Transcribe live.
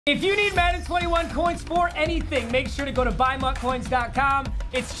If you need Madden 21 coins for anything, make sure to go to buymutcoins.com.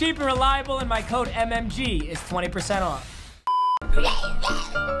 It's cheap and reliable, and my code MMG is 20% off.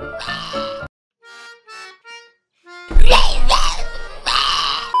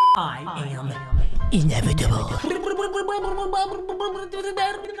 I am inevitable.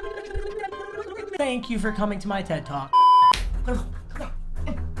 Thank you for coming to my TED Talk.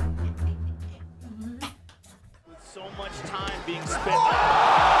 So much time being spent.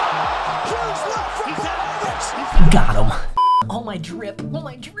 Got him. Oh my drip. Oh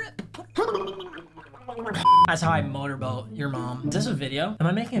my drip. That's how I motorboat your mom. Is this a video? Am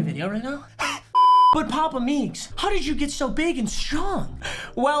I making a video right now? But Papa Meags, how did you get so big and strong?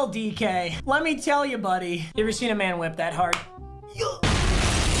 Well, DK, let me tell you, buddy. You ever seen a man whip that hard?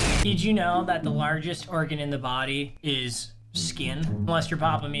 Did you know that the largest organ in the body is skin? Unless you're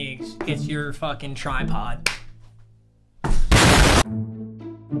Papa Meags, it's your fucking tripod.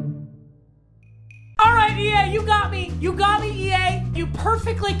 All right, EA, you got me. You got me, EA. You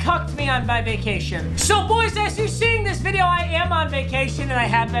perfectly cucked me on my vacation. So, boys, as you're seeing this video, I am on vacation, and I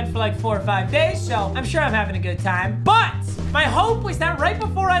have been for like 4 or 5 days, so I'm sure I'm having a good time. But my hope was that right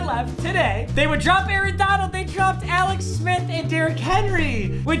before I left today, they would drop Aaron Donald. They dropped Alex Smith and Derrick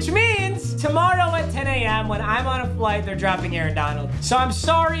Henry, which means tomorrow at 10 a.m. when I'm on a flight, they're dropping Aaron Donald. So I'm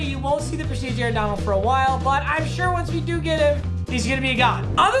sorry you won't see the prestige Aaron Donald for a while, but I'm sure once we do get him, he's gonna be a god.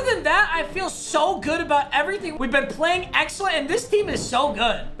 Other than that, I feel so good about everything. We've been playing excellent, and this team is so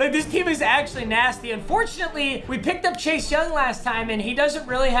good. Like, this team is actually nasty. Unfortunately, we picked up Chase Young last time, and he doesn't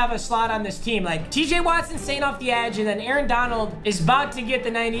really have a slot on this team. Like, TJ Watson's staying off the edge, and then Aaron Donald is about to get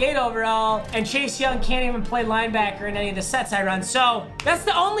the 98 overall, and Chase Young can't even play linebacker in any of the sets I run. So that's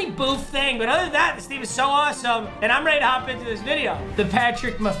the only boof thing. But other than that, this team is so awesome, and I'm ready to hop into this video. The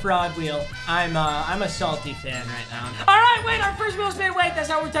Patrick Mafraud wheel. I'm a salty fan right now. All right, wait, our first wheel spin, wait, that's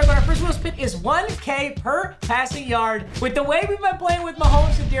not what we're talking about. Our first wheel spin is 1K per passing yard. With the way we've been playing with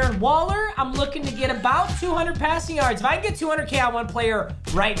Mahomes and Darren Waller, I'm looking to get about 200 passing yards. If I get 200K on one player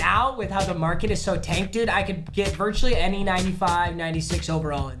right now, with how the market is so tanked, dude, I could get virtually any 95, 96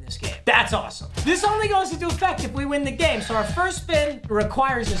 overall in this game. That's awesome. This only goes into effect if we win the game, so our first spin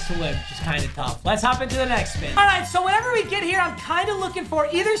requires us to win, which is kind of tough. Let's hop into the next spin. All right, so whenever we get here, I'm kind of looking for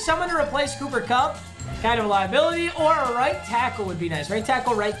either someone to replace Cooper Kupp, kind of a liability, or a right tackle would be nice. Right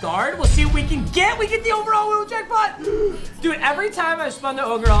tackle, right guard. We'll see what we can get. We get the overall wheel jackpot. Dude, every time I've spun the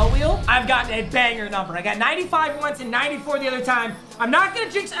overall wheel, I've gotten a banger number. I got 95 once and 94 the other time. I'm not gonna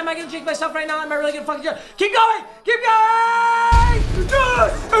jinx. Am I gonna jinx myself right now? Am I really gonna fucking jinx? Keep going! Keep going!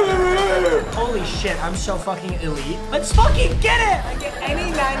 Holy shit, I'm so fucking elite. Let's fucking get it! I get any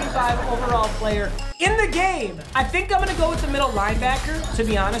 95 overall player in the game. I think I'm gonna go with the middle linebacker, to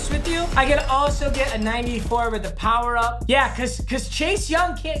be honest with you. I can also get a 94 with the power up. Yeah, cause Chase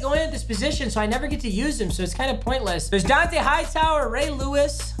Young can't go into this position, so I never get to use him, so it's kind of pointless. There's Dante Hightower, Ray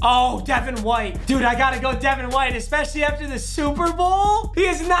Lewis. Oh, Devin White. Dude, I gotta go Devin White, especially after the Super Bowl. He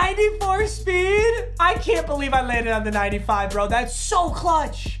has 94 speed. I can't believe I landed on the 95, bro. That's so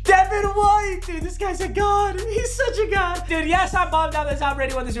clutch. Devin White, dude, this guy's a god. He's such a god. Dude, yes, I'm bummed out that Tom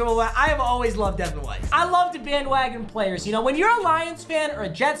Brady won the Super Bowl, but I have always loved Devin White. I love the bandwagon players. You know, when you're a Lions fan or a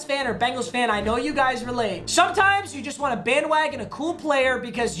Jets fan or Bengals fan, I know you guys relate. Sometimes you just want to bandwagon a cool player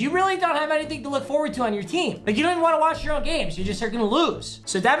because you really don't have anything to look forward to on your team. Like, you don't even want to watch your own games. You just are going to lose.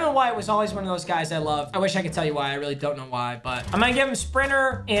 So Devin White was always one of those guys I loved. I wish I could tell you why. I really don't know why, but I'm going to give him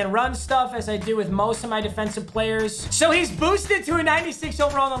sprinter and run stuff as I do with most of my defensive players. So he's boosted to a 96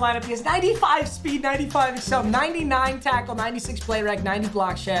 overall in the lineup. He has 95 speed, 95 excel, 99 tackle, 96 play rec, 90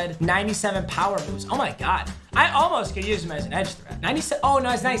 block shed, 97 power moves. Oh my God. I almost could use him as an edge threat. 97, oh no,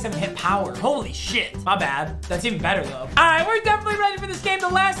 it's 97 hit power. Holy shit. My bad. That's even better though. All right, we're definitely ready for this game. The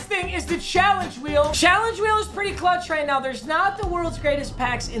last thing is the challenge wheel. Challenge wheel is pretty clutch right now. There's not the world's greatest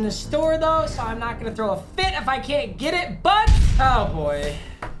packs in the store though, so I'm not gonna throw a fit if I can't get it, but, oh boy.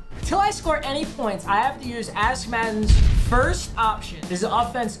 Till I score any points, I have to use Ask Madden's first option. This is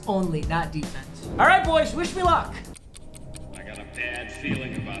offense only, not defense. All right, boys, wish me luck. I got a bad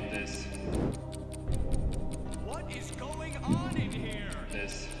feeling about this. What is going on in here?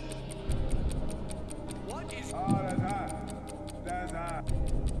 This. What is... Oh, that's hot. That's hot.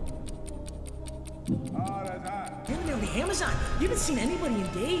 Oh, that's hot. Damn, they're on the Amazon. You haven't seen anybody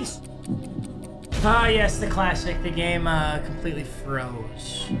in days. Ah, yes, the classic. The game completely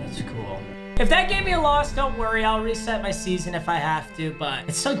froze. That's cool. If that gave me a loss, don't worry. I'll reset my season if I have to, but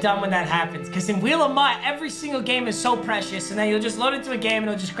it's so dumb when that happens, because in Wheel of MUT, every single game is so precious, and then you'll just load into a game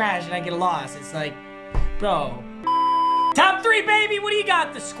and it'll just crash and I get a loss. It's like, bro. Top 3, baby. What do you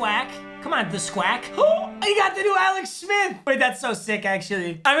got, the squack? Come on, the squack. You got the new Alex Smith. Wait, that's so sick,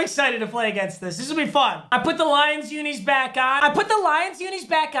 actually. I'm excited to play against this. This will be fun. I put the Lions unis back on. I put the Lions unis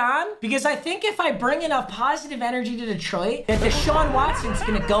back on because I think if I bring enough positive energy to Detroit, that Deshaun Watson's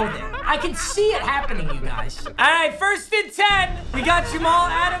gonna go there. I can see it happening, you guys. All right, 1st and 10. We got Jamal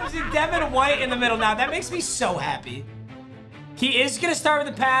Adams and Devin White in the middle now. That makes me so happy. He is going to start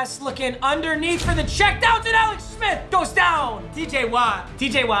with the pass, looking underneath for the check down to Alex Smith. Goes down. TJ Watt.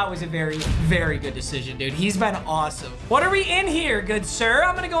 TJ Watt was a very, very good decision, dude. He's been awesome. What are we in here, good sir?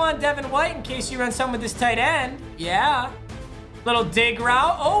 I'm going to go on Devin White in case you run something with this tight end. Yeah. Little dig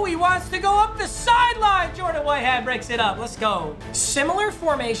route. Oh, he wants to go up the sideline. Jordan Whitehead breaks it up. Let's go. Similar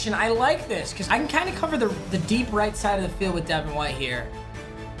formation. I like this because I can kind of cover the deep right side of the field with Devin White here.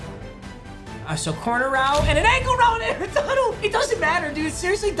 So corner route and an ankle route in the tunnel. It doesn't matter, dude. It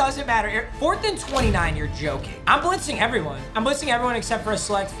seriously doesn't matter. 4th and 29, you're joking. I'm blitzing everyone. I'm blitzing everyone except for a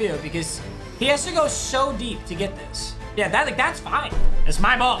select few because he has to go so deep to get this. Yeah, that's fine. It's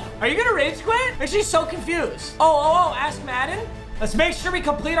my ball. Are you gonna rage quit? I'm actually so confused. Oh, ask Madden. Let's make sure we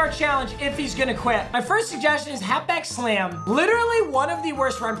complete our challenge if he's gonna quit. My first suggestion is halfback slam. Literally one of the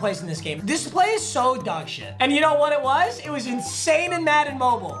worst run plays in this game. This play is so dog shit. And you know what it was? It was insane in Madden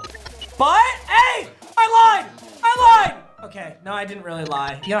Mobile. But, hey, I lied. Okay, no, I didn't really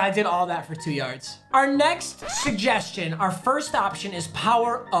lie. You know, I did all that for 2 yards. Our next suggestion, our first option is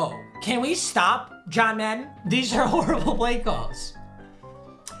power O. Can we stop, John Madden? These are horrible play calls.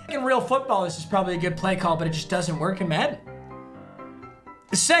 In real football, this is probably a good play call, but it just doesn't work in Madden.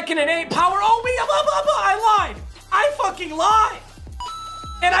 2nd and 8, power O, I lied. I fucking lied.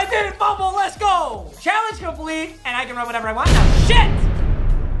 And I didn't fumble, let's go. Challenge complete, and I can run whatever I want now. Shit.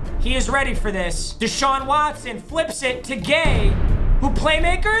 He is ready for this. Deshaun Watson flips it to Gay, who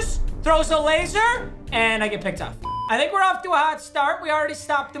playmakers, throws a laser, and I get picked off. I think we're off to a hot start. We already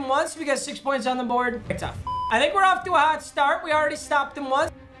stopped him once. We got 6 points on the board. Picked off. I think we're off to a hot start. We already stopped him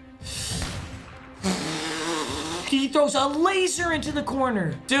once. He throws a laser into the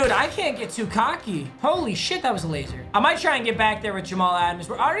corner. Dude, I can't get too cocky. Holy shit, that was a laser. I might try and get back there with Jamal Adams.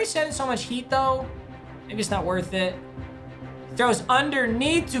 We're already sending so much heat, though. Maybe it's not worth it. Throws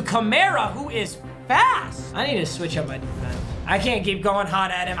underneath to Kamara, who is fast. I need to switch up my defense. I can't keep going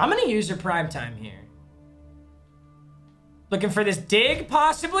hot at him. I'm gonna use her prime time here. Looking for this dig,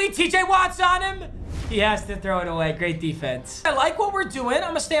 possibly. TJ Watt's on him. He has to throw it away. Great defense. I like what we're doing. I'm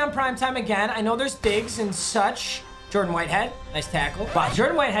gonna stay on prime time again. I know there's digs and such. Jordan Whitehead, nice tackle. Wow,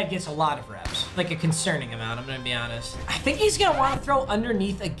 Jordan Whitehead gets a lot of reps. Like a concerning amount, I'm gonna be honest. I think he's gonna wanna throw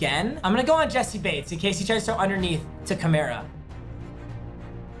underneath again. I'm gonna go on Jesse Bates in case he tries to throw underneath to Kamara.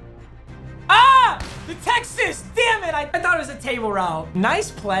 Ah! The Texas! Damn it! I thought it was a table route. Nice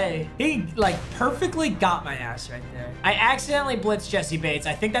play. He, like, perfectly got my ass right there. I accidentally blitzed Jesse Bates.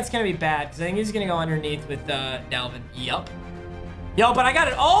 I think that's gonna be bad, because I think he's gonna go underneath with Dalvin. Yup. Yo, but I got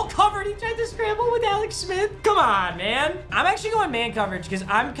it all covered. He tried to scramble with Alex Smith. Come on, man. I'm actually going man coverage, because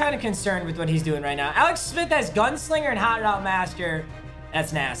I'm kind of concerned with what he's doing right now. Alex Smith has Gunslinger and Hot Route Master.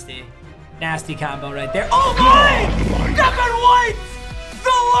 That's nasty. Nasty combo right there. Oh, my! Devin White!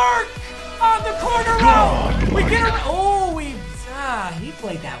 The lurk! On the corner route. We get him. Oh, he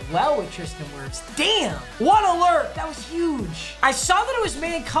played that well with Tristan Wirfs. Damn. What alert. That was huge. I saw that it was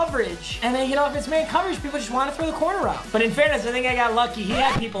man coverage. And then, you know, if it's man coverage, people just want to throw the corner route. But in fairness, I think I got lucky. He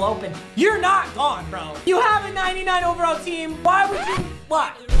had people open. You're not gone, bro. You have a 99 overall team. Why would you?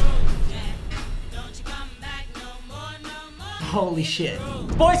 What? Holy shit.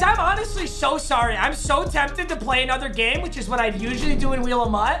 Boys, I'm honestly so sorry. I'm so tempted to play another game, which is what I'd usually do in Wheel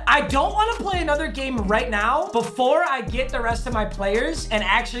of MUT. I don't want to play another game right now before I get the rest of my players and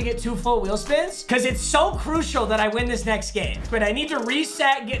actually get 2 full wheel spins, because it's so crucial that I win this next game. But I need to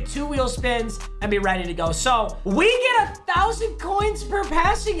reset, get 2 wheel spins, and be ready to go. So we get 1,000 coins per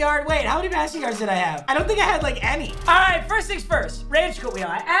passing yard. Wait, how many passing yards did I have? I don't think I had like any. All right, first things first. Rage quit wheel.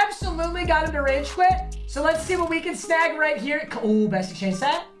 I absolutely got him to rage quit. So let's see what we can snag right here. Ooh, best exchange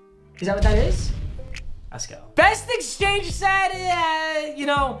set. Is that what that is? Let's go. Best exchange set, you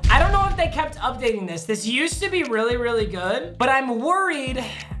know, I don't know if they kept updating this. This used to be really, really good, but I'm worried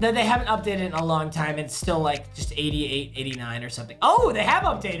that they haven't updated it in a long time. It's still like just 88, 89 or something. Oh, they have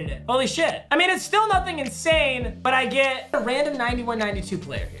updated it. Holy shit. I mean, it's still nothing insane, but I get a random 91, 92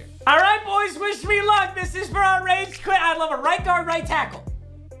 player here. All right, boys, wish me luck. This is for our rage quit. I love a right guard, right tackle.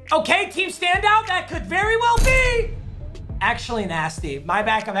 Okay, team standout, that could very well be actually nasty. My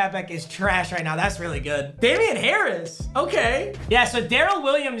backup halfback is trash right now. That's really good. Damian Harris. Okay. Yeah, so Darrell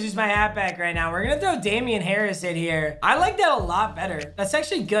Williams is my halfback right now. We're gonna throw Damian Harris in here. I like that a lot better. That's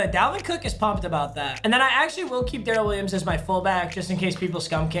actually good. Dalvin Cook is pumped about that. And then I actually will keep Darrell Williams as my fullback just in case people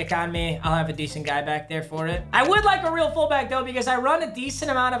scum kick on me. I'll have a decent guy back there for it. I would like a real fullback though because I run a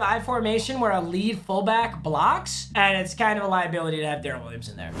decent amount of I formation where a lead fullback blocks, and it's kind of a liability to have Darrell Williams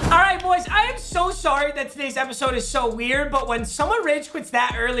in there. All right, boys, I am so sorry that today's episode is so weird, but when someone rage quits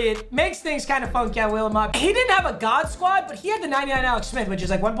that early, it makes things kind of funky. I will him up. He didn't have a God squad, but he had the 99 Alex Smith, which is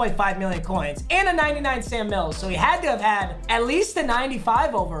like 1.5 million coins, and a 99 Sam Mills, so he had to have had at least a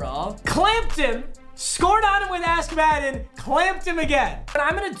 95 overall. Clamped him. Scored on him with Ask Madden, clamped him again. What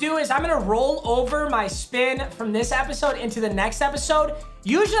I'm gonna do is I'm gonna roll over my spin from this episode into the next episode.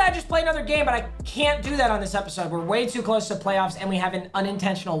 Usually I just play another game, but I can't do that on this episode. We're way too close to playoffs and we have an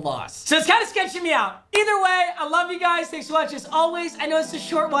unintentional loss. So it's kind of sketching me out. Either way, I love you guys. Thanks so much as always. I know it's a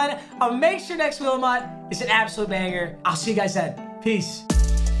short one. I'll make sure next Wheel of MUT is an absolute banger. I'll see you guys then. Peace.